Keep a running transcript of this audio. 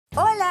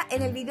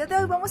en el video de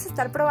hoy vamos a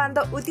estar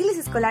probando útiles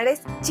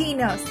escolares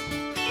chinos.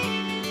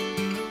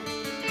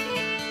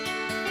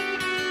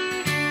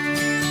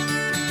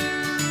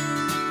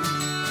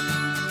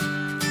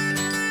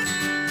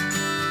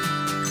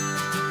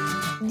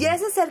 Ya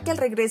se acerca el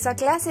regreso a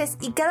clases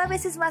y cada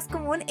vez es más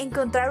común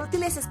encontrar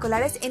útiles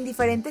escolares en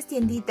diferentes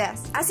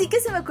tienditas. Así que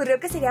se me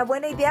ocurrió que sería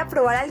buena idea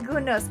probar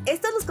algunos.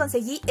 Estos los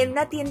conseguí en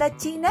una tienda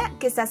china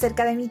que está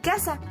cerca de mi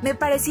casa. Me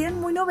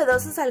parecieron muy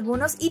novedosos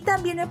algunos y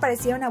también me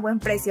parecieron a buen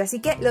precio, así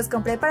que los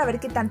compré para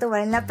ver qué tanto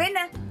valen la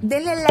pena.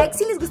 Denle like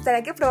si les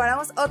gustaría que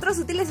probáramos otros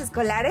útiles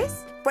escolares.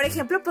 Por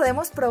ejemplo,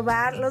 podemos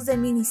probar los de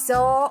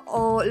Miniso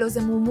o los de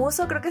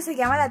Mumuso, creo que se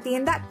llama la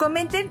tienda.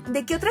 Comenten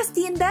de qué otras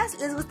tiendas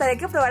les gustaría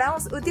que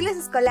probáramos útiles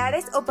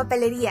escolares o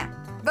papelería.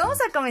 Vamos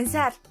a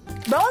comenzar.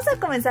 Vamos a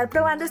comenzar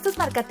probando estos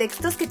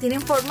marcatextos que tienen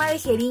forma de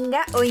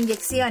jeringa o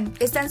inyección.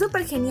 Están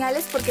súper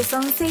geniales porque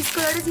son 6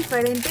 colores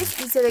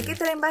diferentes y se ve que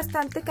traen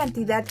bastante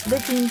cantidad de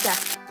tinta.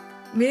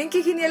 Miren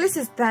qué geniales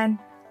están.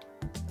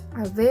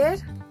 A ver.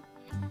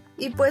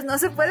 Y pues no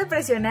se puede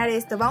presionar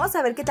esto. Vamos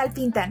a ver qué tal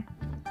pintan.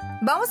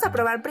 Vamos a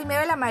probar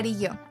primero el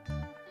amarillo.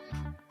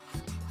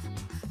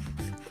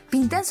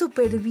 Pintan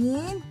súper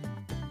bien.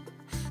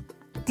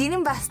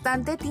 Tienen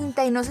bastante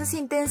tinta y no se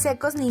sienten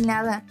secos ni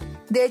nada.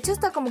 De hecho,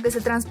 está como que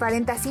se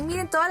transparenta. Así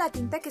miren toda la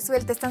tinta que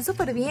suelta. Están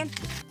súper bien.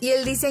 Y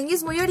el diseño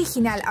es muy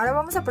original. Ahora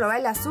vamos a probar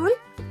el azul.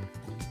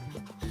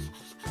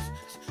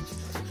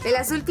 El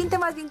azul pinta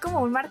más bien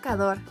como un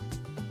marcador.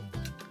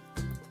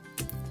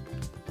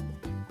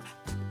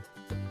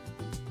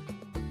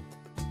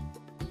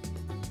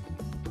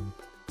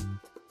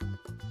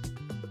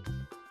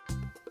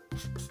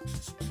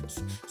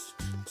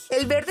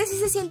 El verde sí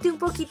se siente un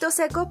poquito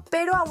seco,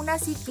 pero aún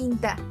así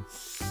pinta.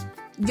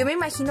 Yo me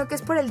imagino que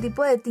es por el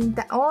tipo de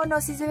tinta. Oh, no,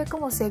 sí se ve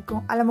como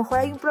seco. A lo mejor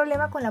hay un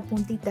problema con la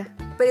puntita.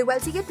 Pero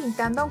igual sigue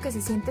pintando aunque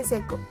se siente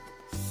seco.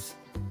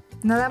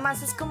 Nada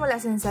más es como la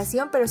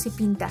sensación, pero sí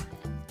pinta.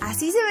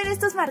 Así se ven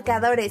estos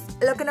marcadores.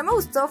 Lo que no me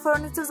gustó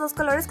fueron estos dos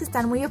colores que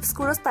están muy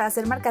oscuros para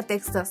hacer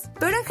marcatextos.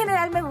 Pero en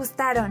general me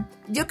gustaron.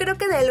 Yo creo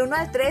que del 1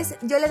 al 3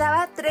 yo le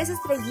daba 3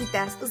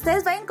 estrellitas.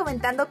 Ustedes vayan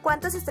comentando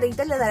cuántas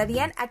estrellitas le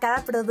darían a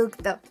cada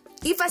producto.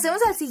 Y pasemos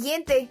al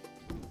siguiente.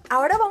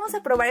 Ahora vamos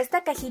a probar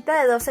esta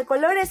cajita de 12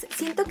 colores.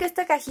 Siento que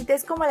esta cajita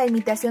es como la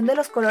imitación de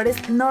los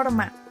colores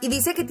Norma. Y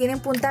dice que tienen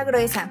punta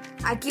gruesa.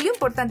 Aquí lo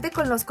importante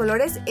con los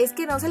colores es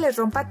que no se les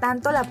rompa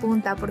tanto la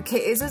punta,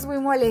 porque eso es muy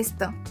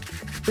molesto.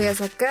 Voy a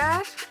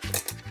sacar.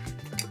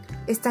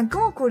 Están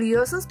como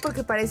curiosos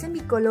porque parecen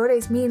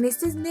bicolores. Miren,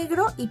 este es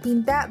negro y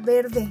pinta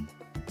verde.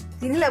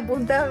 Tiene la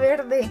punta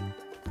verde.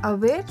 A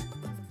ver.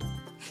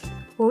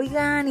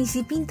 Oigan, y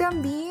sí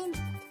pintan bien.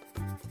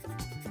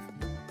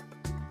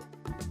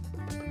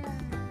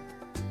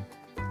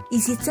 Y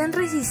si están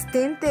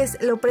resistentes,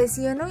 lo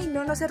presiono y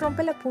no se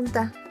rompe la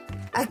punta.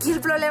 Aquí el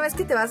problema es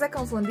que te vas a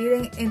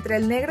confundir entre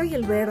el negro y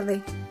el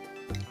verde.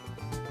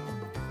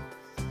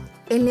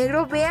 El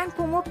negro, vean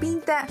cómo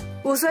pinta.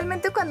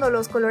 Usualmente cuando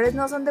los colores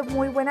no son de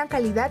muy buena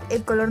calidad,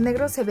 el color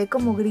negro se ve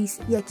como gris.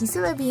 Y aquí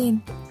se ve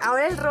bien.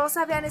 Ahora el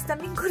rosa, vean, están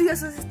bien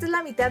curiosos. Esta es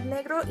la mitad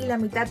negro y la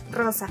mitad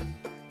rosa.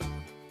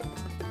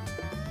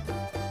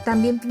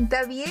 También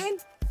pinta bien.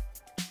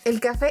 El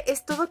café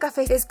es todo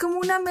café. Es como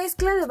una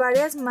mezcla de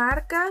varias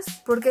marcas.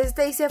 Porque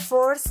este dice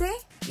Force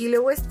y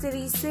luego este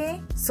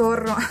dice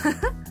Zorro.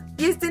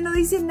 Y este no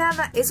dice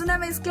nada. Es una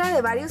mezcla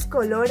de varios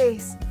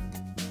colores.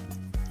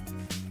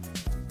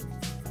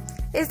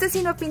 Este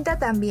sí no pinta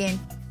tan bien.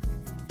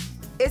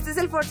 Este es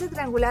el Force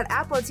triangular.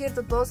 Ah, por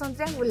cierto, todos son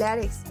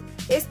triangulares.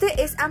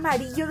 Este es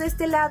amarillo de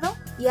este lado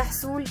y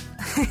azul.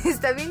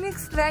 Está bien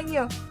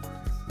extraño.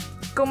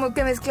 Como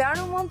que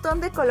mezclaron un montón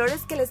de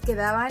colores que les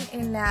quedaban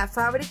en la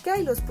fábrica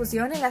y los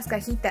pusieron en las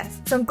cajitas.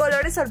 Son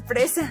colores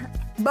sorpresa.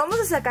 Vamos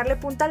a sacarle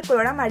punta al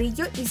color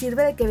amarillo y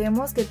sirve de que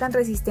vemos qué tan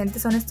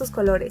resistentes son estos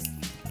colores.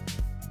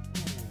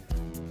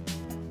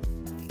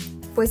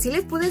 Pues sí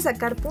les pude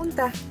sacar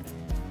punta.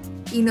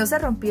 Y no se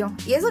rompió.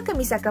 Y eso que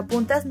mi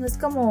sacapuntas no es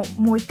como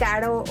muy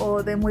caro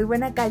o de muy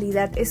buena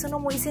calidad. Es uno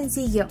muy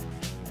sencillo.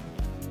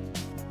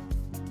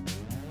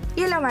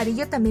 Y el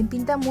amarillo también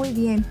pinta muy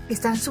bien.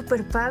 Están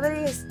súper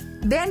padres.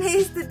 Vean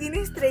este,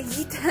 tiene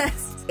estrellitas.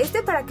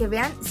 Este, para que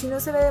vean, si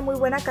no se ve de muy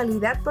buena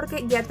calidad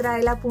porque ya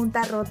trae la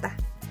punta rota.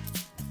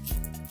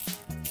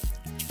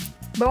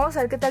 Vamos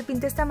a ver qué tal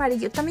pinta este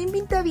amarillo. También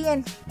pinta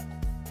bien.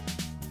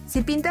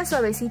 Sí pinta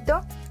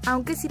suavecito,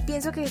 aunque sí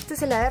pienso que este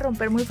se le ha de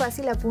romper muy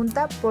fácil la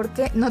punta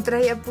porque no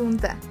traía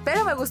punta.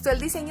 Pero me gustó el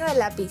diseño del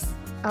lápiz.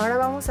 Ahora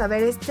vamos a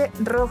ver este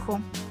rojo.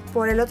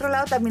 Por el otro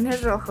lado también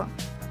es rojo.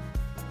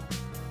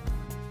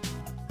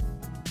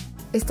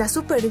 Está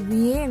súper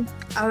bien.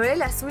 A ver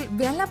el azul.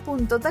 Vean la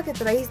puntota que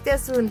trae este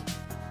azul.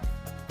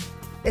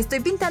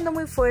 Estoy pintando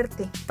muy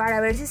fuerte para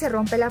ver si se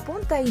rompe la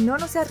punta y no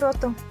se ha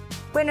roto.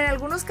 Bueno, en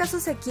algunos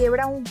casos se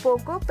quiebra un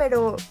poco,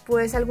 pero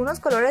pues algunos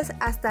colores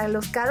hasta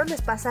los caros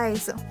les pasa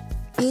eso.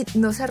 Y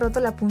no se ha roto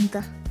la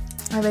punta.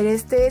 A ver,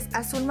 este es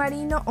azul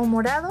marino o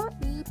morado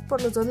y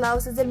por los dos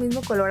lados es del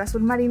mismo color,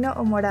 azul marino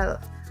o morado.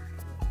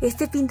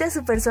 Este pinta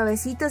súper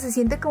suavecito, se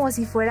siente como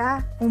si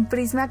fuera un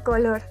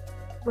Prismacolor.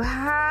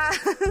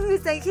 ¡Wow!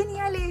 Están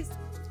geniales.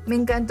 Me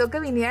encantó que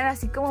vinieran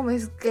así como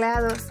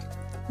mezclados.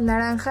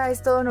 Naranja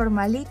es todo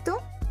normalito.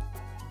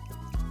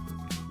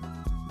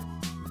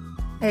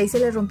 Ahí se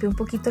le rompió un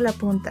poquito la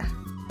punta.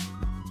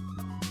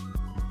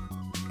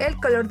 El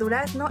color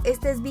durazno,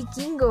 este es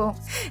vikingo.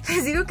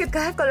 Les digo que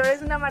cada color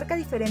es una marca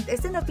diferente.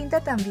 Este no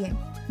pinta tan bien.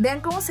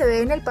 Vean cómo se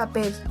ve en el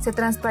papel. Se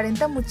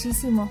transparenta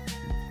muchísimo.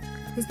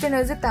 Este no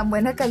es de tan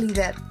buena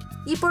calidad.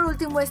 Y por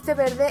último este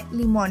verde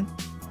limón.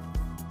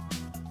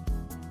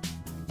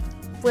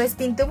 Pues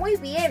pintó muy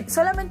bien.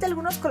 Solamente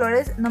algunos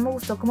colores no me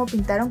gustó cómo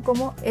pintaron,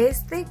 como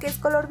este que es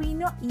color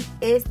vino y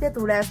este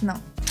durazno.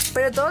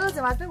 Pero todos los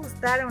demás me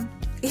gustaron.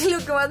 Y lo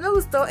que más me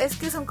gustó es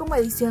que son como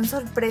edición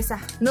sorpresa.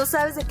 No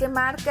sabes de qué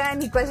marca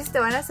ni cuáles te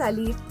van a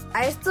salir.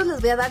 A estos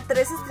les voy a dar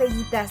 3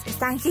 estrellitas.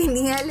 Están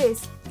geniales.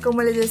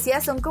 Como les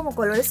decía, son como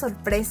colores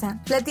sorpresa.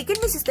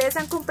 Platíquenme si ustedes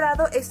han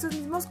comprado estos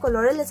mismos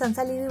colores, les han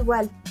salido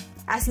igual.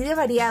 Así de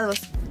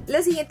variados.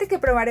 Lo siguiente que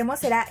probaremos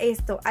será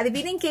esto.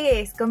 Adivinen qué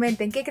es.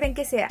 Comenten qué creen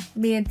que sea.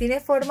 Miren, tiene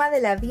forma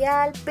de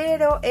labial,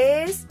 pero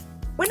es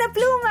 ¡una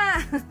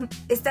pluma!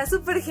 Está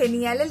súper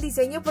genial el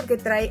diseño porque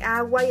trae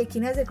agua y aquí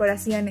unas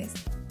decoraciones.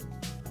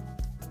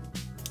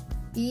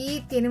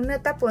 Y tiene un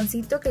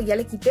taponcito que ya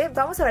le quité.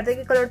 Vamos a ver de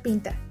qué color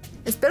pinta.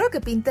 Espero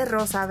que pinte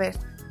rosa, a ver.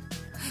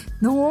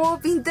 No,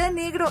 pinta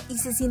negro y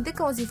se siente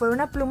como si fuera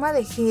una pluma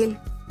de gel.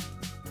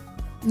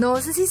 No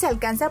sé si se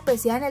alcanza a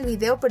apreciar en el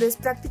video, pero es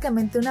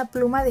prácticamente una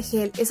pluma de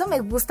gel. Eso me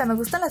gustan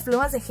las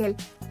plumas de gel.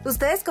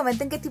 Ustedes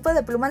comenten qué tipo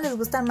de plumas les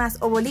gustan más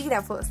o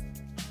bolígrafos.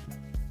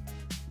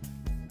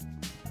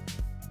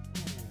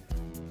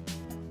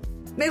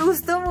 Me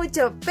gustó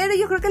mucho, pero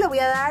yo creo que le voy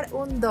a dar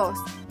un 2.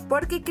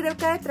 Porque creo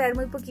que ha de traer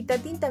muy poquita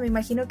tinta, me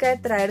imagino que ha de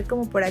traer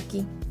como por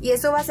aquí. Y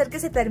eso va a hacer que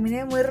se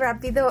termine muy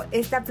rápido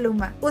esta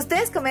pluma.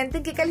 Ustedes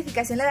comenten qué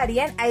calificación le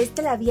darían a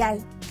este labial.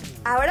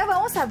 Ahora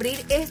vamos a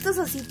abrir estos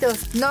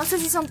ositos. No sé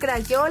si son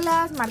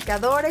crayolas,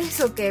 marcadores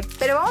o qué,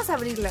 pero vamos a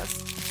abrirlos.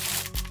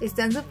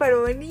 Están súper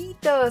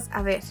bonitos.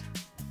 A ver.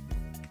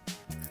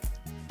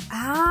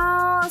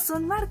 ¡Ah!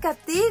 Son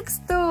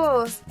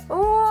marcatextos.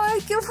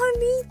 ¡Ay, qué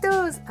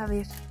bonitos! A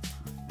ver.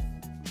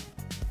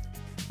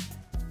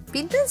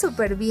 Pintan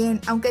súper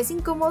bien, aunque es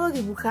incómodo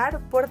dibujar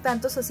por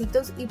tantos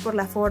ositos y por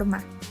la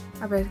forma.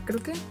 A ver,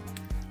 creo que...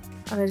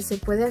 A ver, ¿se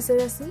puede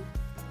hacer así?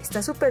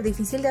 Está súper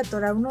difícil de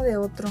atorar uno de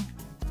otro.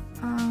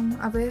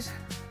 A ver...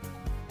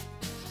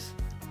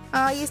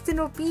 ¡Ay, este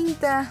no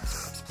pinta!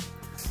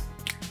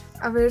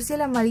 A ver si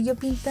el amarillo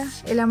pinta.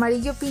 El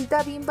amarillo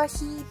pinta bien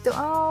bajito.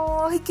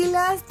 ¡Ay, qué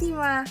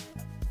lástima!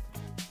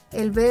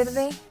 El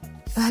verde...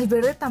 ¡Ay, el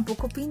verde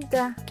tampoco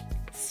pinta!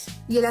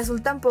 Y el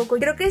azul tampoco.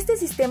 Creo que este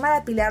sistema de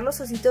apilar los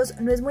ositos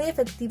no es muy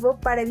efectivo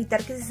para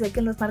evitar que se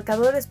sequen los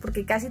marcadores,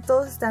 porque casi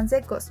todos están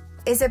secos,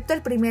 excepto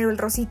el primero, el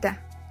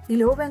rosita. Y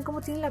luego vean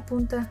cómo tiene la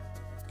punta.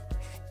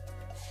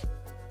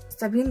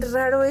 Está bien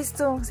raro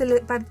esto.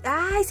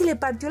 ¡Ay! Se le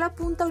partió la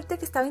punta ahorita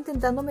que estaba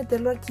intentando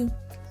meterlo aquí.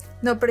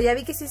 No, pero ya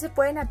vi que sí se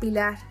pueden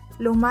apilar.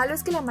 Lo malo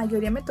es que la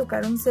mayoría me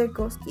tocaron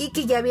secos y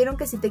que ya vieron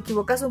que si te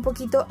equivocas un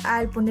poquito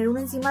al poner uno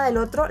encima del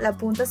otro, la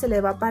punta se le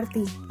va a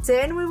partir. Se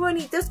ven muy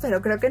bonitos,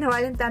 pero creo que no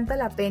valen tanto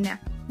la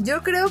pena.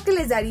 Yo creo que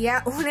les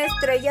daría una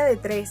estrella de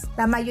 3.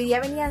 La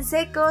mayoría venían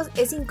secos,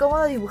 es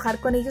incómodo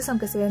dibujar con ellos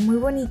aunque se ven muy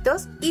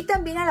bonitos. Y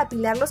también al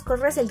apilarlos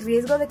corres el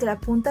riesgo de que la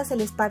punta se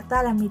les parta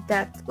a la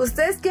mitad.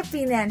 ¿Ustedes qué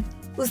opinan?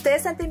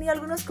 ¿Ustedes han tenido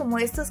algunos como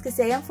estos que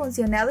se hayan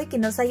funcionado y que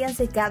no se hayan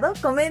secado?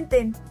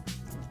 Comenten.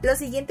 Lo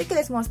siguiente que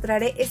les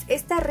mostraré es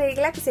esta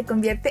regla que se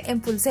convierte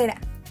en pulsera.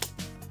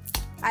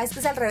 Esto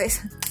es al revés.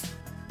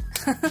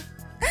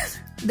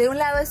 De un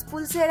lado es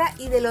pulsera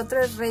y del otro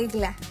es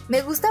regla.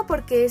 Me gusta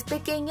porque es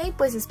pequeña y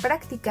pues es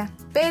práctica.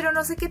 Pero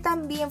no sé qué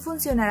tan bien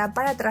funcionará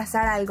para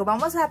trazar algo.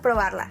 Vamos a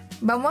probarla.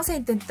 Vamos a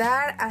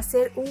intentar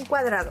hacer un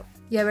cuadrado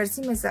y a ver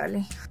si me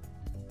sale.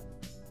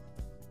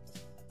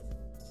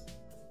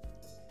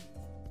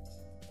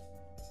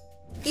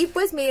 Y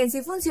pues miren,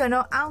 sí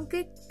funcionó,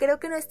 aunque creo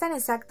que no es tan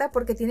exacta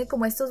porque tiene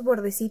como estos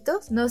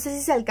bordecitos. No sé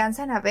si se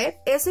alcanzan a ver.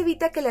 Eso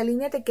evita que la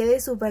línea te quede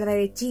súper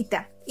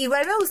derechita.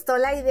 Igual me gustó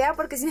la idea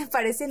porque sí me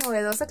parece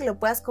novedoso que lo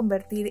puedas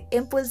convertir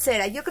en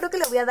pulsera. Yo creo que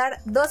le voy a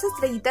dar 2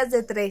 estrellitas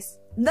de 3.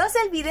 No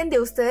se olviden de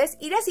ustedes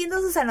ir haciendo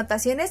sus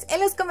anotaciones en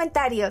los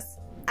comentarios.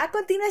 A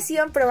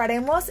continuación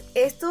probaremos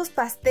estos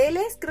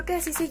pasteles, creo que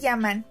así se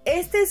llaman.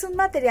 Este es un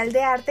material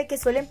de arte que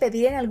suelen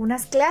pedir en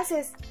algunas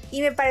clases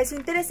y me pareció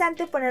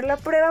interesante ponerlo a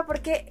prueba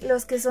porque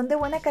los que son de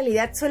buena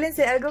calidad suelen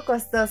ser algo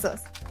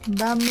costosos.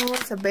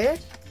 Vamos a ver.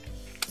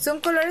 Son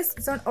colores,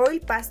 son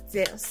oil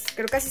pastels,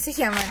 creo que así se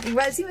llaman.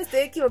 Igual si me estoy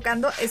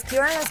equivocando,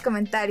 escriban en los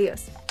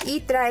comentarios. Y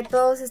trae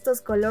todos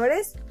estos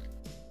colores.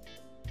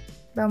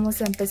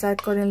 Vamos a empezar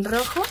con el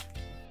rojo.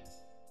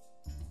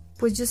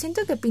 Pues yo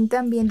siento que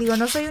pintan bien. Digo,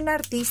 no soy una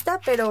artista,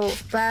 pero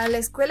para la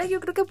escuela yo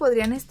creo que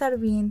podrían estar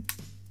bien.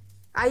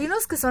 Hay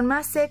unos que son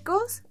más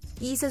secos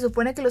y se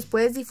supone que los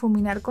puedes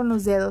difuminar con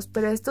los dedos,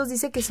 pero estos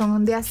dice que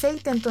son de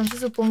aceite, entonces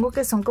supongo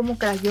que son como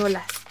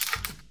crayolas.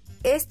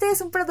 Este es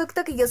un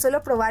producto que yo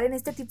suelo probar en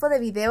este tipo de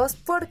videos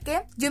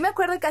porque yo me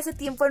acuerdo que hace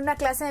tiempo en una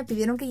clase me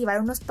pidieron que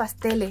llevara unos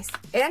pasteles.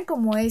 Eran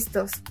como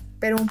estos,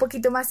 pero un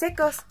poquito más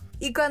secos.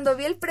 Y cuando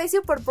vi el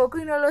precio por poco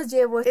y no los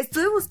llevo.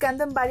 Estuve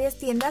buscando en varias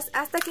tiendas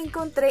hasta que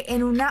encontré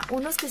en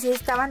unos que sí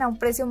estaban a un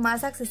precio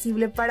más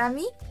accesible para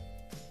mí.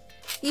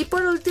 Y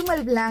por último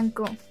el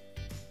blanco.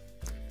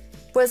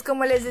 Pues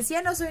como les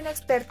decía, no soy una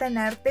experta en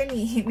arte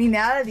ni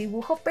nada de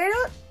dibujo, pero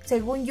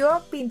según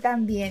yo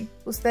pintan bien.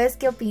 ¿Ustedes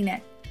qué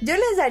opinan? Yo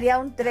les daría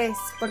un 3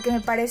 porque me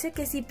parece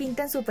que sí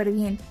pintan súper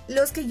bien.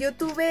 Los que yo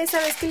tuve esa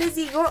vez que les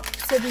digo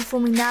se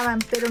difuminaban,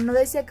 pero no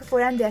decía que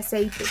fueran de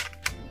aceite.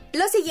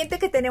 Lo siguiente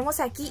que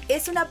tenemos aquí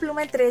es una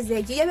pluma en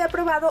 3D. Yo ya había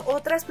probado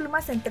otras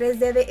plumas en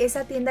 3D de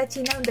esa tienda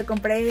china donde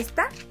compré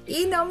esta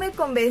y no me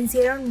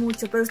convencieron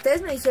mucho, pero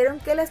ustedes me dijeron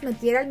que las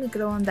metiera al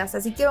microondas,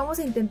 así que vamos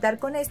a intentar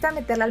con esta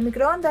meterla al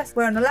microondas.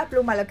 Bueno, no la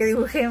pluma, lo que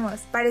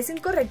dibujemos. Parece un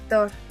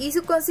corrector y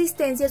su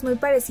consistencia es muy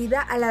parecida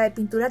a la de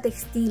pintura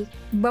textil.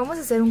 Vamos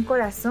a hacer un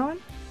corazón.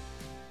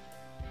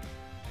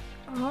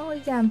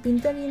 Oigan,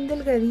 pinta bien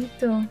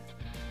delgadito.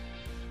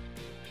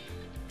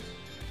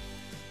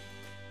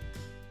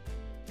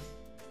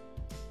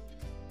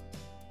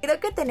 Creo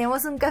que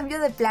tenemos un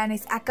cambio de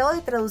planes. Acabo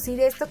de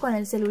traducir esto con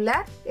el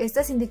celular,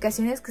 estas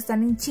indicaciones que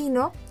están en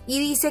chino, y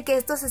dice que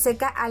esto se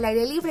seca al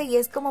aire libre y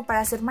es como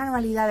para hacer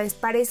manualidades.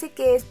 Parece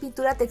que es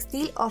pintura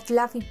textil o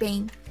fluffy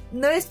paint.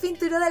 No es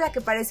pintura de la que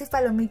parece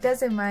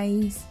palomitas de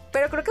maíz.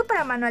 Pero creo que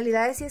para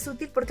manualidades sí es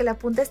útil porque la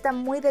punta está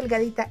muy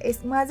delgadita.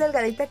 Es más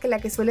delgadita que la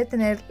que suele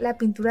tener la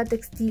pintura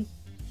textil.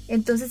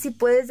 Entonces sí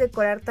puedes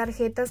decorar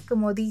tarjetas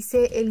como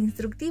dice el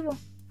instructivo.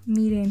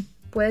 Miren,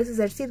 puedes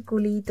hacer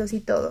circulitos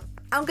y todo.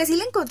 Aunque sí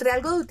le encontré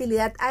algo de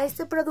utilidad a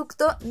este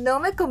producto, no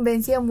me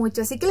convenció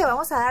mucho, así que le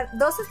vamos a dar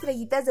 2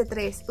 estrellitas de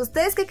 3.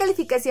 ¿Ustedes qué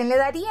calificación le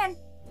darían?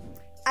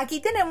 Aquí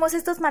tenemos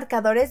estos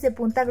marcadores de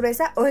punta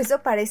gruesa, o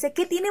eso parece,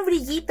 que tienen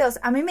brillitos.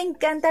 A mí me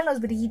encantan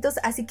los brillitos,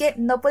 así que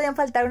no podían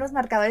faltar unos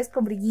marcadores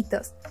con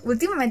brillitos.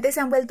 Últimamente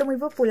se han vuelto muy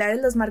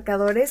populares los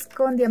marcadores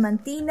con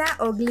diamantina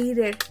o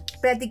glitter.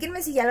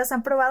 Platíquenme si ya los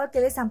han probado, qué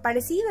les han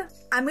parecido.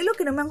 A mí lo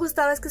que no me han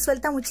gustado es que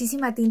suelta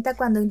muchísima tinta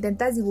cuando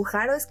intentas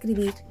dibujar o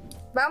escribir.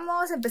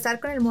 Vamos a empezar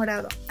con el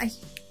morado. Ay.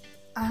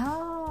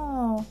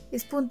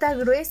 Es punta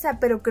gruesa,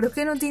 pero creo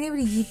que no tiene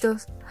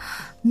brillitos.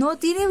 ¡No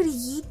tiene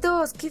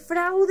brillitos! ¡Qué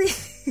fraude!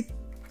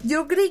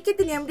 Yo creí que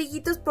tenían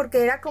brillitos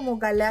porque era como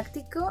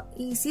galáctico.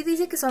 Y sí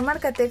dice que son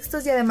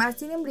marcatextos y además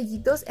tienen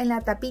brillitos en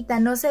la tapita.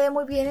 No se ve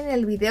muy bien en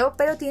el video,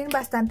 pero tienen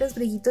bastantes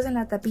brillitos en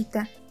la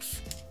tapita.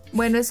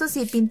 Bueno, eso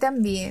sí,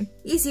 pintan bien.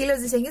 Y sí, los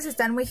diseños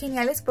están muy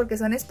geniales porque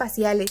son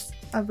espaciales.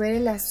 A ver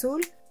el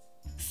azul.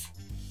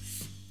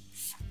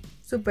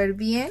 Súper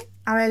bien.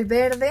 Ahora el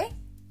verde.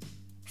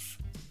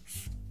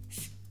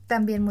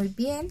 También muy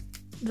bien.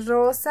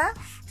 Rosa.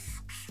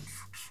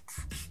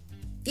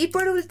 Y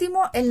por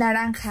último el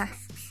naranja.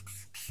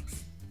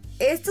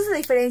 Estos, a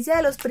diferencia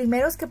de los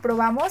primeros que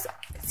probamos,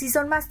 sí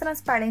son más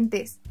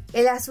transparentes.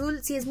 El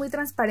azul sí es muy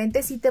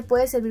transparente, sí te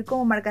puede servir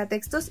como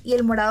marcatextos y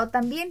el morado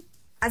también.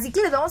 Así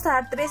que les vamos a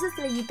dar 3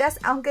 estrellitas,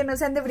 aunque no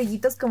sean de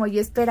brillitos como yo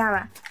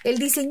esperaba. El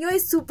diseño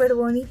es súper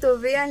bonito,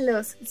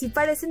 véanlos. Sí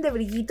parecen de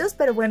brillitos,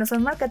 pero bueno,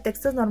 son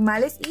marcatextos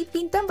normales y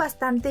pintan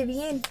bastante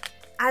bien.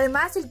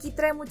 Además, el kit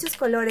trae muchos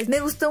colores. Me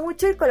gustó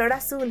mucho el color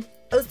azul.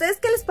 ¿A ustedes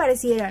qué les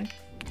parecieron?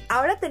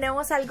 Ahora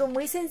tenemos algo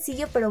muy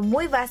sencillo pero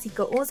muy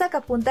básico, un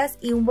sacapuntas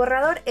y un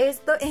borrador.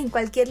 Esto en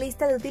cualquier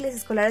lista de útiles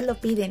escolares lo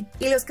piden.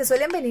 Y los que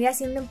suelen venir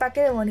haciendo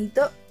empaque de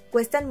bonito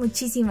cuestan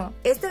muchísimo.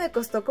 Este me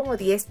costó como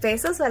 10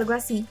 pesos o algo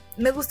así.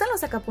 Me gustan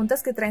los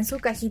sacapuntas que traen su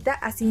cajita,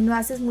 así no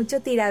haces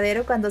mucho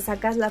tiradero cuando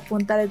sacas la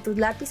punta de tus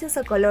lápices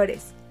o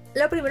colores.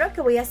 Lo primero que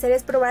voy a hacer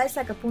es probar el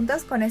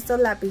sacapuntas con estos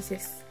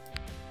lápices.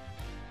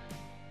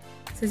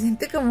 Se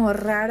siente como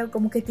raro,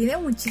 como que tiene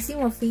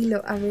muchísimo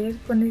filo. A ver,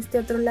 con este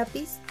otro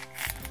lápiz.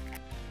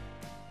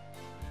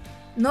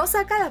 No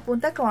saca la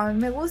punta como a mí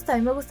me gusta. A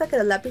mí me gusta que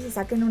los lápices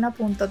saquen una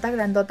puntota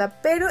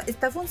grandota, pero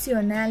está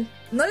funcional.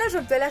 No les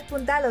rompió las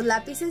puntas a los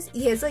lápices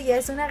y eso ya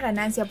es una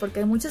ganancia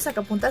porque hay muchos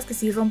sacapuntas que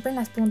sí rompen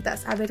las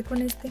puntas. A ver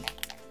con este.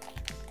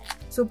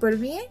 Súper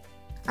bien.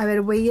 A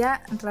ver, voy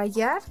a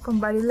rayar con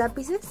varios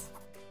lápices.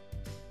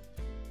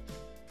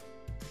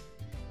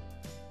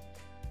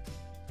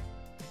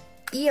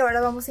 Y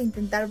ahora vamos a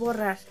intentar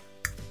borrar.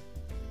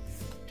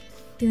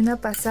 De una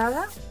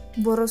pasada.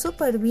 Borró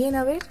súper bien,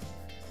 a ver.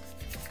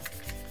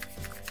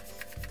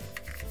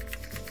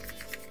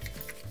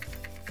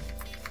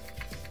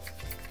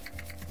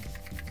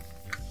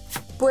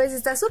 Pues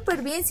está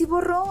súper bien, sí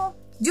borró.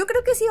 Yo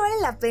creo que sí vale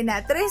la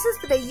pena. 3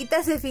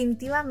 estrellitas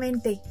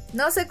definitivamente.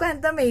 No sé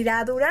cuánto me irá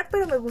a durar,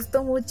 pero me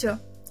gustó mucho.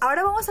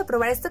 Ahora vamos a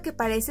probar esto que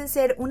parecen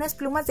ser unas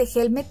plumas de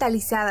gel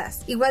metalizadas.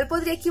 Igual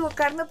podría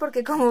equivocarme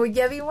porque como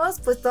ya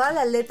vimos, pues todas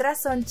las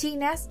letras son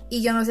chinas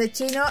y yo no sé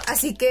chino,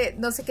 así que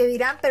no sé qué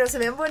dirán, pero se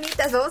ven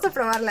bonitas. Vamos a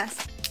probarlas.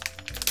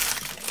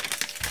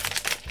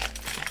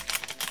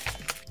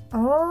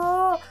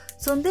 Oh,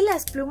 son de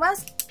las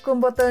plumas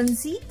con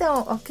botoncito.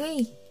 Ok.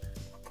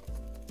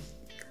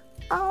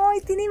 ¡Oh,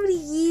 ¡Ay! Tiene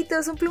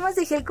brillitos. Son plumas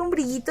de gel con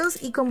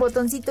brillitos y con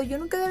botoncito. Yo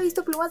nunca había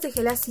visto plumas de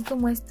gel así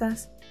como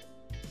estas.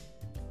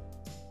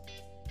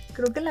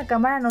 Creo que en la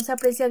cámara no se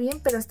aprecia bien,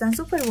 pero están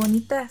súper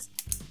bonitas.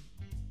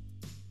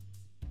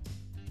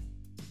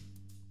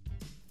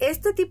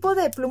 Este tipo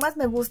de plumas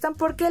me gustan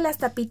porque las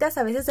tapitas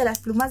a veces de las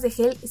plumas de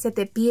gel se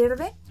te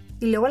pierde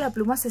y luego la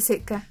pluma se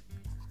seca.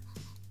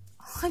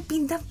 ¡Ay!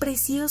 Pintan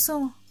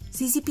precioso.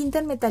 Sí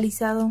pintan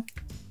metalizado.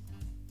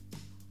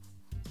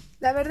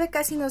 La verde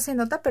casi no se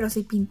nota, pero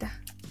sí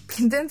pinta.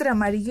 Pinta entre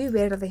amarillo y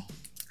verde.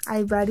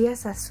 Hay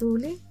varias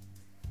azules.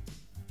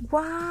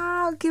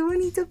 ¡Wow! ¡Qué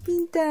bonito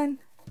pintan!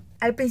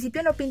 Al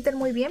principio no pintan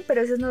muy bien,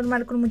 pero eso es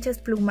normal con muchas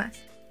plumas.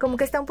 Como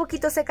que está un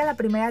poquito seca la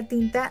primera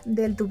tinta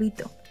del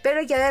tubito,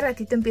 pero ya de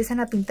ratito empiezan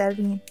a pintar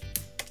bien.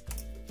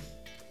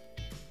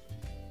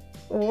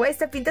 ¡Oh!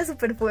 Esta pinta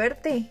súper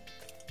fuerte.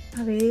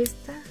 A ver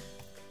esta.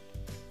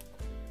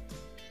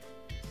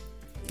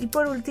 Y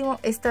por último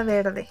esta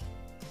verde.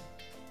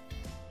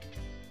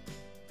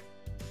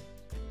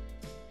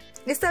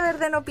 Esta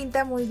verde no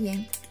pinta muy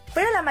bien,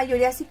 pero la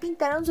mayoría sí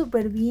pintaron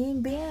súper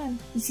bien, vean.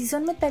 Y si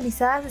son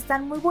metalizadas,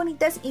 están muy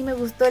bonitas y me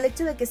gustó el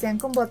hecho de que sean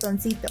con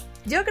botoncito.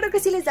 Yo creo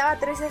que sí les daba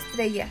 3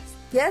 estrellas.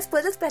 Ya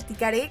después les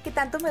platicaré qué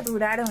tanto me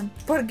duraron,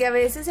 porque a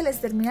veces se les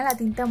termina la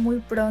tinta muy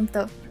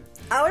pronto.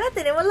 Ahora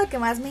tenemos lo que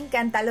más me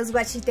encanta, los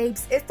washi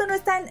tapes. Esto no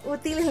es tan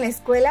útil en la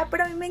escuela,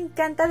 pero a mí me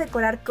encanta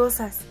decorar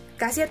cosas.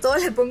 Casi a todo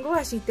le pongo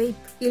washi tape.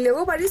 Y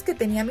luego varios que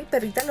tenía mi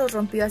perrita los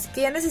rompió, así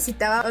que ya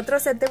necesitaba otro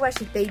set de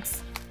washi tapes.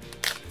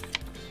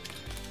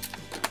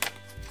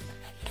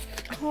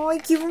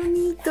 ¡Ay, qué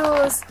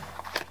bonitos!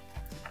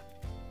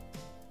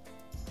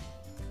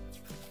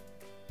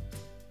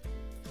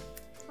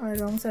 A ver,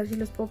 vamos a ver si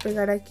los puedo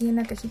pegar aquí en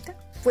la cajita.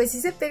 Pues sí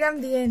se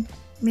pegan bien.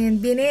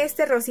 Miren, viene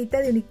este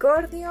rosita de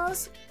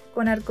unicornios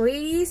con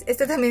arcoiris.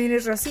 Este también viene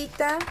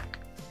rosita.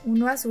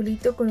 Uno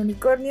azulito con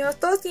unicornios.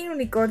 Todos tienen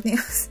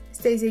unicornios.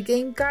 Este dice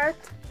Game Card,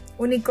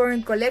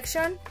 Unicorn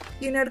Collection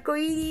y un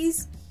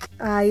arcoiris.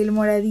 Ay, el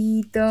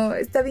moradito.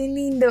 Está bien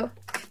lindo.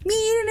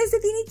 ¡Miren!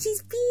 Este tiene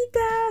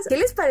chispitas. ¿Qué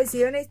les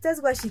parecieron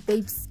estas washi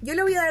tapes? Yo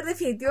le voy a dar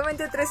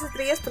definitivamente 3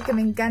 estrellas porque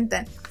me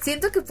encantan.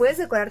 Siento que puedes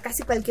decorar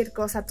casi cualquier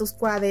cosa. Tus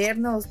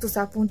cuadernos, tus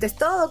apuntes,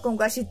 todo con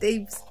washi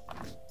tapes.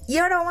 Y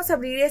ahora vamos a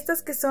abrir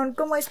estas que son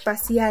como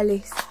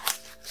espaciales.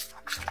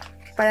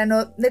 Para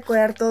no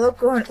decorar todo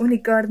con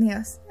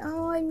unicornios.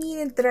 ¡Ay,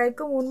 miren! Trae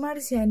como un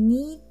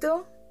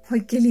marcianito.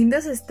 ¡Ay, qué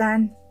lindos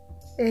están!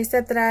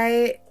 Esta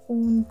trae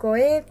un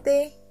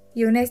cohete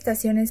y una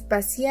estación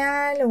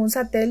espacial o un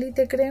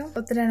satélite, creo.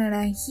 Otra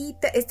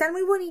naranjita. Están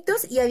muy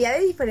bonitos y había de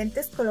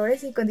diferentes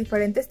colores y con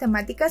diferentes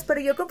temáticas, pero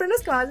yo compré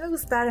los que más me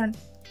gustaron.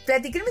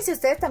 Platíquenme si a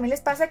ustedes también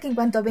les pasa que en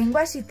cuanto ven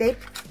washi tape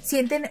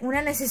sienten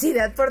una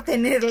necesidad por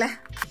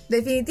tenerla.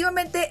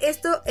 Definitivamente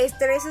esto es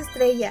 3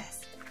 estrellas.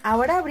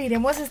 Ahora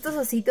abriremos estos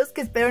ositos que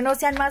espero no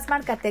sean más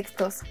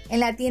marcatextos. En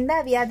la tienda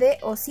había de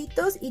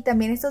ositos y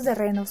también estos de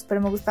renos,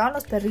 pero me gustaban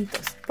los perritos,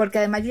 porque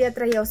además yo ya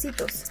traía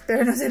ositos,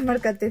 pero no sean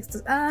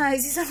marcatextos.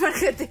 ¡Ay, sí son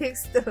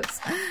marcatextos!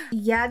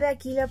 Y ya de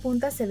aquí la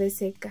punta se ve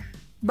seca.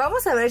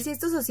 Vamos a ver si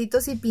estos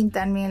ositos sí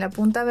pintan. Miren, la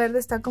punta verde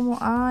está como...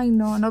 ¡Ay,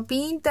 no! ¡No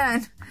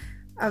pintan!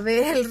 A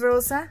ver, el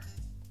rosa.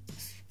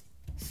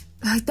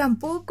 ¡Ay,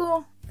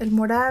 tampoco! El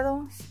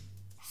morado.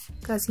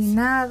 Casi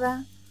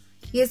nada.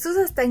 Y estos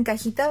hasta en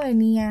cajita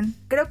venían.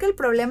 Creo que el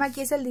problema aquí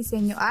es el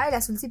diseño. Ah, el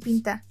azul sí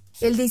pinta.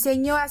 El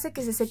diseño hace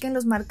que se sequen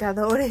los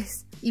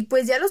marcadores. Y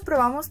pues ya los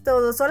probamos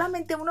todos.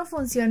 Solamente uno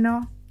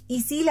funcionó.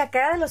 Y sí, la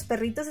cara de los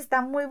perritos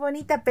está muy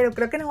bonita, pero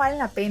creo que no valen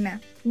la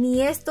pena.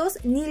 Ni estos,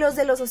 ni los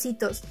de los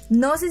ositos.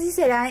 No sé si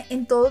será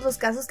en todos los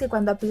casos que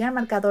cuando aplican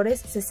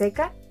marcadores se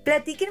seca.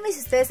 Platíquenme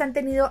si ustedes han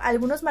tenido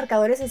algunos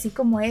marcadores así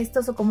como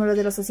estos o como los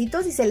de los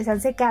ositos y se les han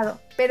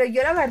secado. Pero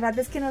yo la verdad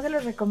es que no se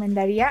los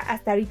recomendaría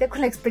hasta ahorita con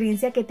la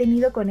experiencia que he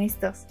tenido con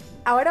estos.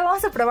 Ahora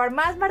vamos a probar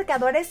más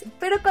marcadores,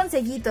 pero con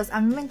sellitos.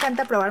 A mí me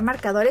encanta probar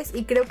marcadores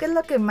y creo que es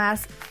lo que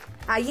más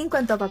hay en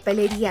cuanto a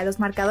papelería, los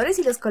marcadores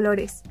y los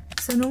colores.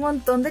 Son un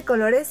montón de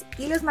colores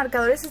y los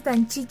marcadores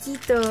están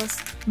chiquitos.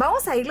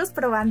 Vamos a irlos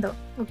probando.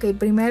 Ok,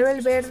 primero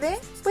el verde,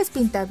 pues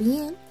pinta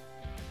bien.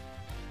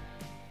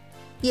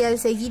 Y el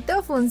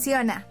sellito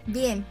funciona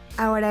bien.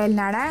 Ahora el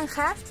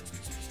naranja.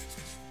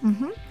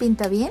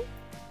 Pinta bien.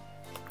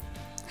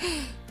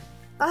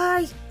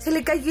 ¡Ay! Se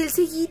le cayó el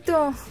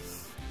sellito.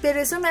 Pero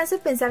eso me hace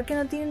pensar que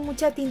no tienen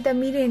mucha tinta.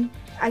 Miren,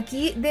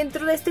 aquí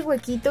dentro de este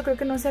huequito creo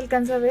que no se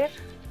alcanza a ver.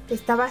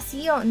 Está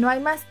vacío, no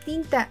hay más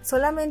tinta.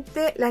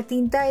 Solamente la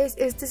tinta es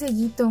este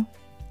sellito.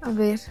 A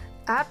ver.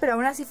 Ah, pero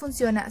aún así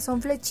funciona.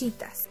 Son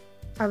flechitas.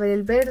 A ver,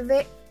 el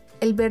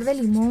verde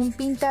limón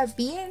pinta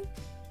bien.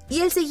 Y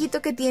el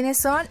sellito que tiene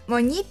son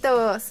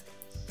moñitos.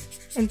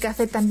 El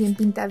café también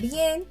pinta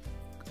bien.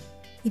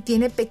 Y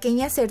tiene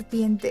pequeñas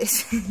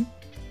serpientes.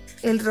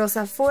 El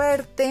rosa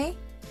fuerte.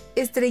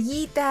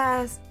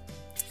 Estrellitas.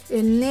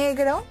 El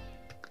negro.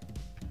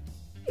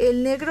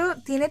 El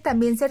negro tiene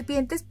también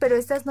serpientes, pero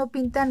estas no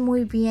pintan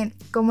muy bien.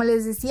 Como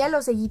les decía,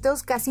 los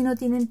sellitos casi no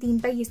tienen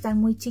tinta y están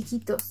muy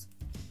chiquitos.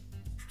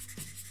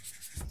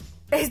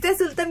 Este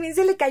azul también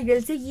se le cayó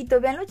el sellito,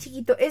 vean lo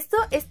chiquito. Esto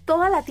es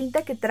toda la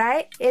tinta que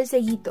trae el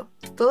sellito.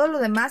 Todo lo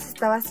demás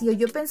está vacío.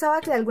 Yo pensaba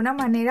que de alguna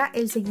manera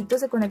el sellito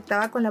se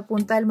conectaba con la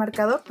punta del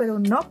marcador, pero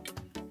no.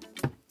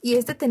 Y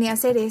este tenía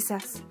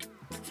cerezas.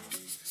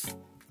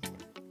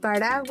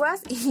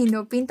 Paraguas, y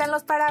no pintan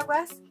los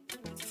paraguas.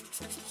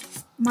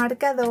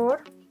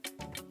 Marcador.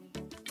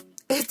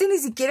 Este ni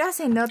siquiera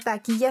se nota,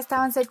 aquí ya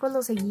estaban secos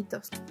los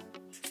sellitos.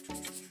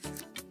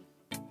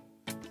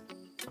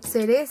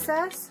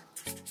 Cerezas.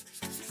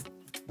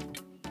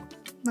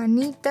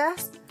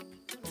 Manitas.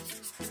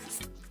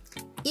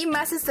 Y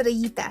más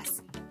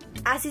estrellitas.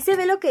 Así se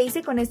ve lo que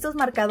hice con estos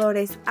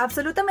marcadores.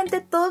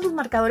 Absolutamente todos los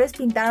marcadores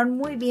pintaron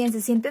muy bien, se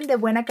sienten de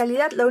buena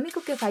calidad. Lo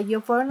único que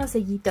falló fueron los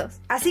sellitos.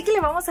 Así que le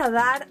vamos a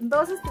dar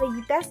 2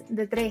 estrellitas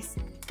de 3.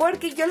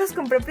 Porque yo los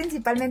compré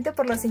principalmente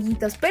por los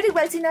sellitos. Pero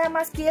igual si nada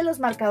más quieren los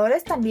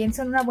marcadores también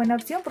son una buena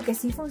opción porque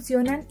sí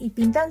funcionan y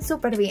pintan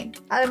súper bien.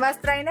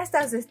 Además traen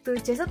hasta su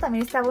estuche, eso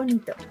también está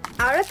bonito.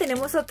 Ahora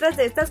tenemos otras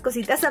de estas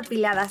cositas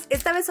apiladas.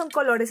 Esta vez son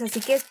colores,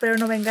 así que espero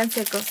no vengan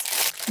secos.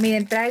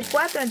 Miren, trae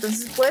 4,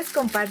 entonces puedes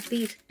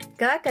compartir.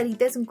 Cada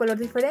carita es un color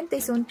diferente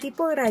y son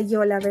tipo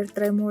rayola. A ver,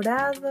 trae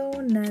morado,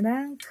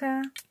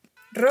 naranja,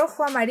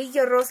 rojo,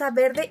 amarillo, rosa,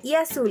 verde y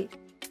azul.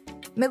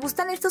 Me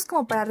gustan estos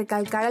como para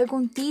recalcar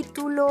algún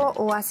título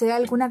o hacer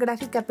alguna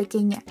gráfica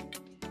pequeña.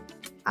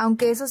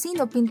 Aunque eso sí,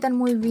 no pintan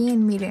muy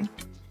bien, miren.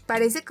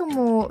 Parece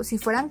como si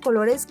fueran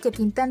colores que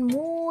pintan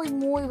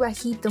muy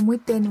bajito, muy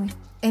tenue.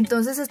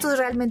 Entonces estos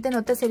realmente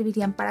no te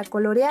servirían para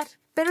colorear.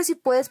 Pero si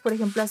puedes, por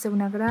ejemplo, hacer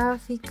una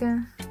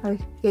gráfica. A ver,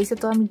 ya hice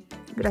toda mi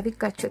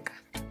gráfica chueca.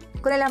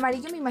 Con el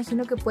amarillo me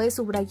imagino que puedes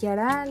subrayar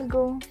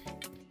algo.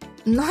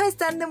 No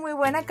están de muy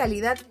buena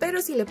calidad,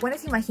 pero si le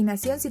pones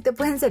imaginación sí te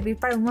pueden servir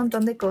para un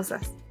montón de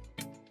cosas.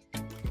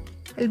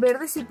 El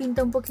verde sí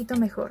pinta un poquito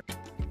mejor.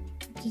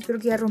 Aquí creo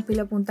que ya rompí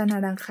la punta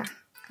naranja.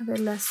 A ver,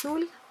 el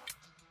azul.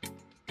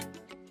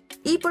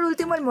 Y por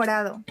último el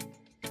morado.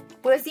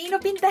 Pues sí, no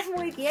pintas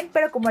muy bien,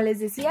 pero como les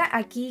decía,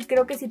 aquí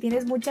creo que si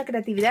tienes mucha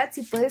creatividad,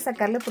 sí puedes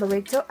sacarle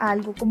provecho a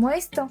algo como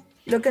esto.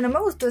 Lo que no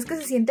me gustó es que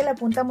se siente la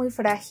punta muy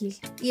frágil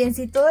y en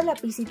sí todo el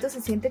lapicito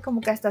se siente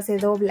como que hasta se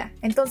dobla.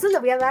 Entonces le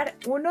voy a dar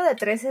 1 de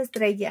 3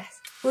 estrellas.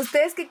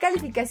 ¿Ustedes qué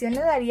calificación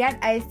le darían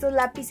a estos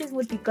lápices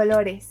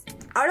multicolores?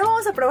 Ahora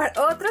vamos a probar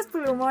otros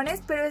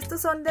plumones, pero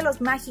estos son de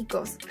los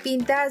mágicos.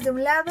 Pintas de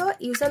un lado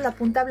y usas la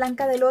punta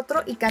blanca del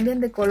otro y cambian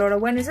de color. O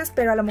bueno, eso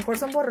espero, a lo mejor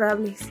son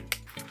borrables.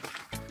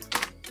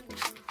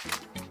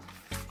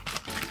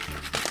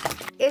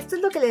 Esto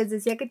es lo que les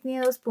decía que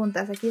tiene 2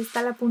 puntas. Aquí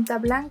está la punta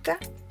blanca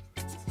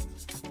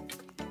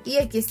y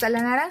aquí está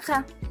la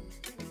naranja.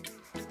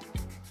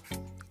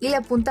 Y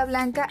la punta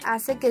blanca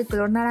hace que el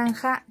color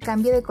naranja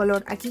cambie de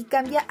color. Aquí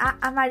cambia a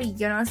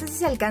amarillo. No sé si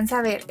se alcanza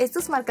a ver.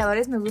 Estos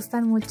marcadores me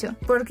gustan mucho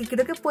porque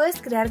creo que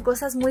puedes crear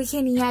cosas muy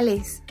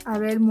geniales. A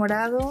ver,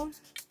 morado.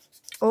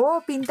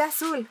 Oh, pinta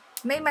azul.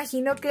 Me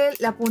imagino que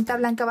la punta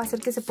blanca va a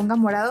hacer que se ponga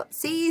morado.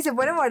 Sí, se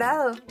pone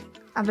morado.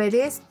 A ver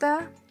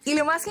esta. Y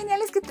lo más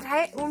genial es que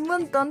trae un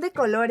montón de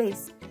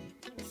colores.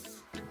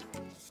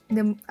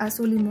 De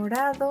azul y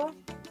morado.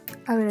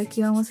 A ver,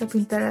 aquí vamos a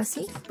pintar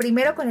así.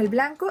 Primero con el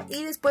blanco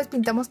y después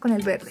pintamos con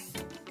el verde.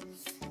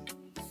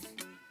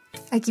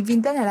 Aquí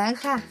pinta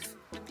naranja.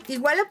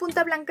 Igual la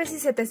punta blanca, si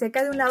se te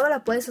seca de un lado,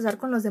 la puedes usar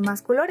con los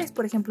demás colores.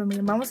 Por ejemplo,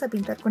 miren, vamos a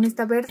pintar con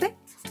esta verde.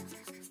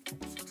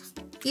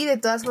 Y de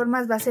todas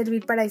formas va a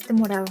servir para este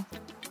morado.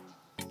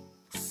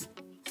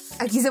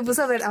 Aquí se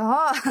puso a ver.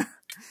 ¡Oh!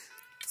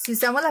 Si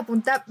usamos la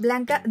punta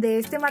blanca de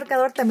este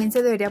marcador, también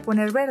se debería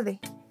poner verde.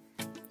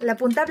 La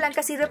punta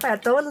blanca sirve para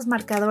todos los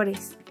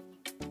marcadores.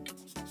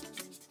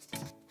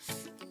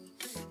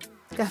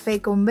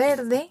 Café con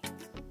verde.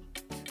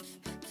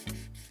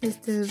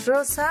 Este es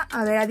rosa.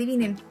 A ver,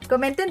 adivinen.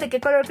 Comenten de qué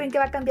color creen que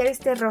va a cambiar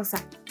este rosa.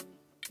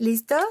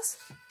 ¿Listos?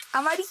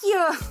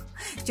 ¡Amarillo!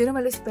 Yo no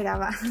me lo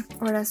esperaba.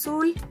 Ahora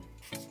azul.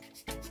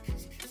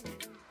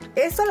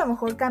 Esto a lo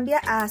mejor cambia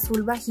a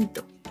azul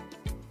bajito.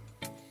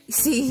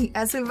 Sí,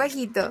 azul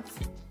bajito.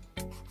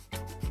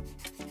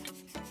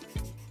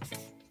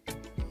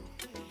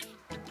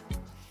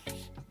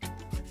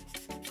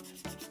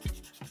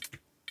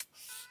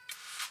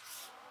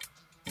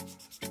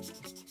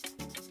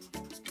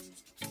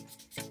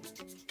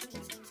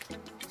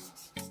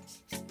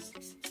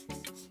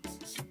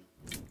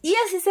 Y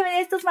así se ven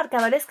estos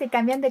marcadores que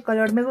cambian de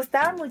color. Me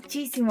gustaban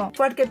muchísimo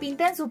porque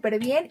pintan súper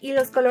bien y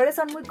los colores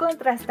son muy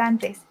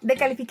contrastantes. De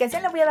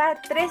calificación le voy a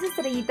dar 3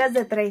 estrellitas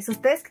de 3.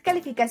 ¿Ustedes qué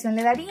calificación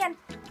le darían?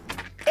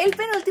 El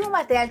penúltimo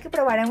material que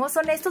probaremos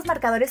son estos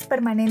marcadores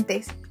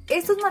permanentes.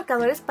 Estos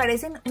marcadores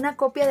parecen una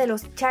copia de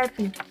los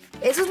Sharpie.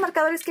 Esos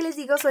marcadores que les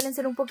digo suelen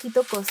ser un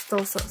poquito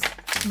costosos.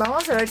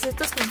 Vamos a ver si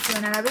estos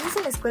funcionan. A veces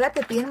en la escuela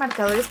te piden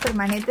marcadores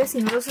permanentes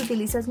y no los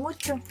utilizas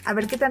mucho. A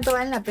ver qué tanto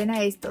valen la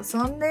pena estos.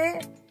 Son de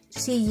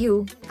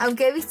Shiyu,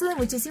 aunque he visto de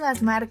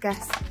muchísimas marcas.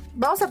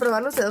 Vamos a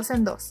probarlos de 2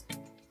 en 2.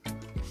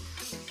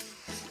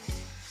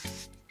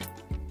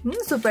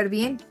 Súper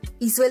bien.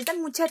 Y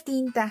sueltan mucha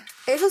tinta.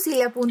 Eso sí,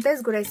 la punta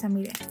es gruesa,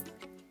 miren.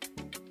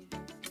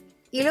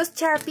 Y los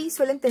Sharpie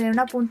suelen tener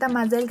una punta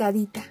más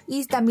delgadita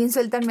y también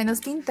sueltan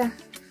menos tinta.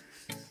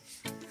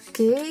 Ok.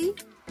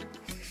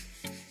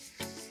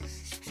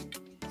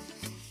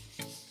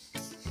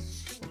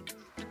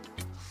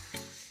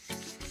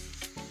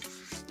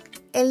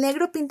 El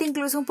negro pinta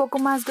incluso un poco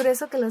más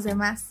grueso que los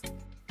demás.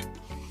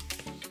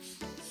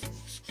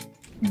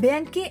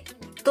 Vean que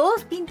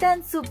todos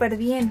pintan súper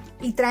bien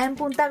y traen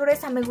punta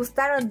gruesa, me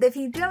gustaron.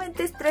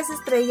 Definitivamente es 3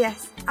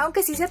 estrellas,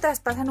 aunque sí se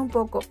traspasan un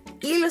poco.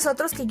 Y los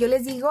otros que yo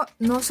les digo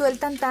no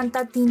sueltan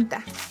tanta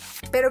tinta.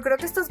 Pero creo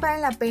que estos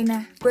valen la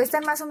pena,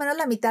 cuestan más o menos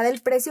la mitad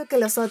del precio que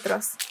los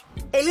otros.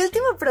 El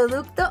último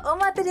producto o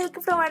material que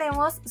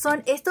probaremos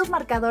son estos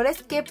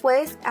marcadores que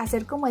puedes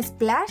hacer como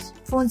splash.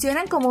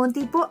 Funcionan como un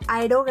tipo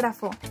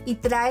aerógrafo y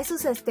trae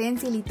sus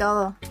stencil y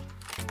todo.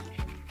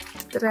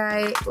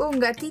 Trae un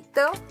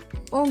gatito,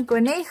 un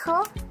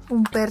conejo,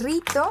 un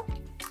perrito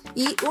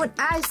y un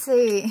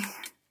alce.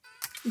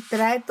 Y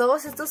trae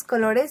todos estos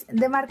colores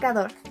de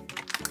marcador.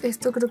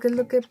 Esto creo que es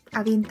lo que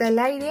avienta el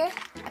aire.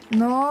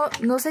 No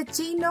sé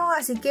chino,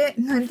 así que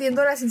no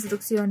entiendo las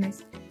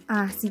instrucciones.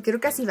 Ah, sí, creo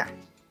que así va.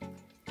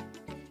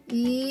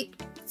 Y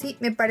sí,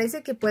 me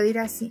parece que puede ir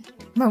así.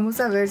 Vamos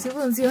a ver si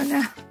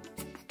funciona.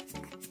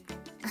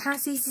 Ajá,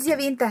 sí, se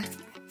avienta.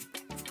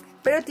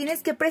 Pero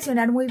tienes que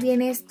presionar muy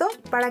bien esto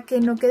para que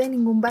no quede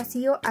ningún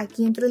vacío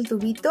aquí entre el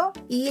tubito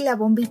y la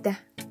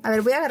bombita. A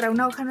ver, voy a agarrar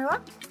una hoja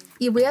nueva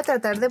y voy a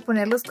tratar de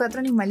poner los 4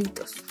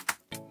 animalitos.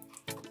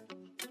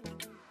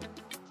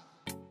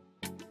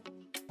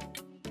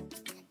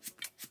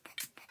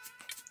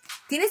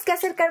 Tienes que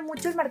acercar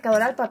mucho el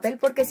marcador al papel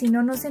porque si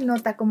no, no se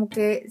nota, como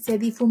que se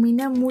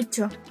difumina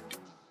mucho.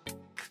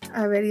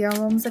 A ver, ya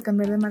vamos a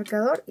cambiar de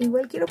marcador.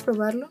 Igual quiero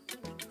probarlo.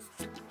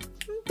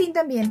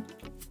 Pintan bien.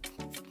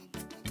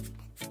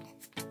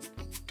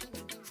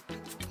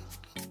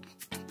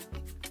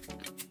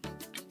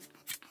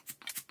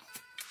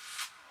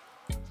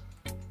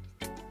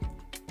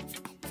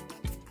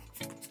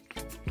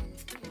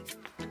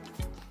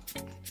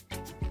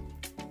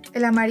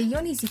 El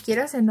amarillo ni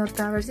siquiera se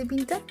nota. A ver si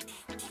pinta.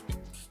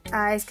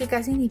 Ah, es que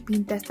casi ni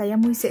pinta, está ya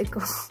muy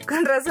seco.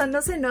 Con razón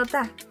no se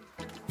nota.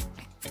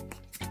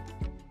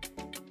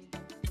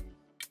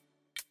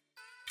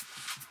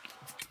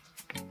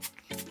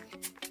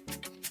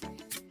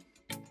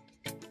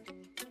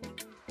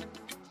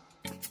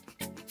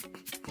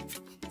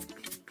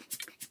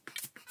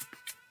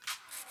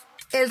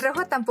 El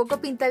rojo tampoco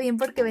pinta bien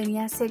porque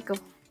venía seco.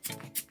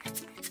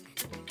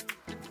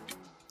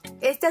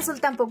 Este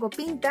azul tampoco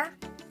pinta.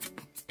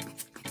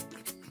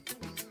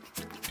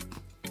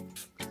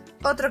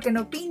 Otro que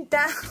no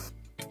pinta.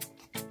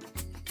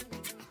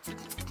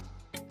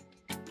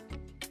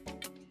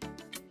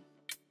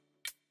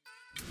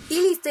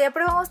 Y listo, ya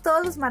probamos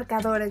todos los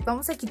marcadores.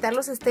 Vamos a quitar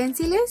los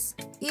esténciles.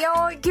 Y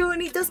 ¡ay, qué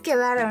bonitos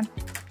quedaron!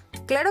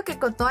 Claro que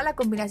con toda la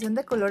combinación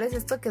de colores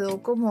esto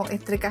quedó como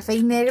entre café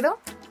y negro.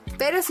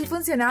 Pero sí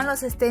funcionaron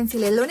los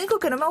esténciles. Lo único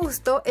que no me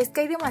gustó es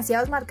que hay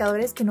demasiados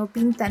marcadores que no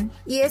pintan.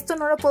 Y esto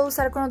no lo puedo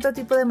usar con otro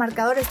tipo de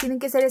marcadores. Tienen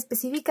que ser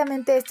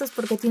específicamente estos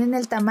porque tienen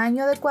el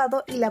tamaño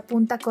adecuado y la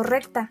punta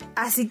correcta.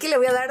 Así que le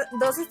voy a dar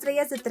 2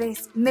 estrellas de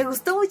 3. Me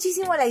gustó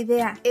muchísimo la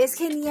idea. Es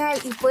genial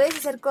y puedes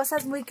hacer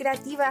cosas muy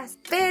creativas.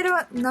 Pero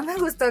no me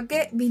gustó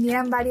que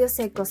vinieran varios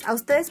secos. ¿A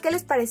ustedes qué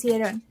les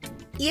parecieron?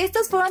 Y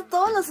estos fueron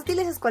todos los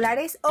útiles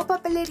escolares o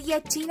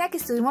papelería china que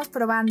estuvimos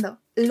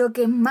probando. Lo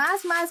que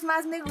más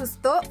me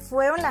gustó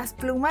fueron las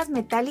plumas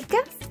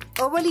metálicas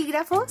o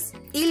bolígrafos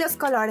y los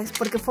colores,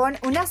 porque fueron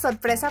una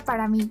sorpresa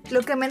para mí.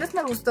 Lo que menos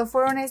me gustó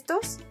fueron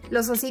estos.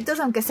 Los ositos,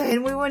 aunque se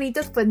ven muy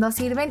bonitos, pues no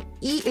sirven,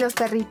 y los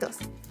perritos.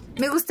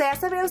 Me gustaría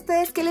saber a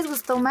ustedes qué les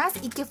gustó más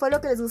y qué fue lo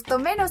que les gustó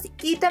menos.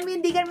 Y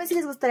también díganme si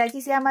les gustaría que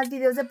hiciera más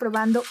videos de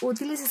probando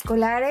útiles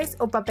escolares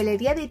o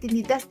papelería de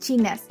tienditas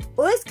chinas.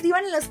 O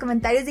escriban en los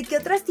comentarios de qué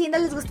otras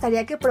tiendas les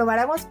gustaría que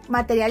probáramos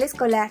material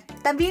escolar.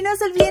 También no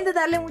se olviden de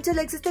darle muchos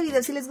likes a este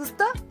video si les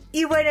gustó.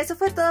 Y bueno, eso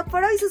fue todo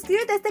por hoy.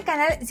 Suscríbete a este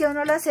canal si aún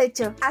no lo has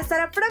hecho. ¡Hasta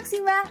la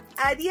próxima!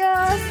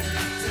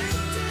 ¡Adiós!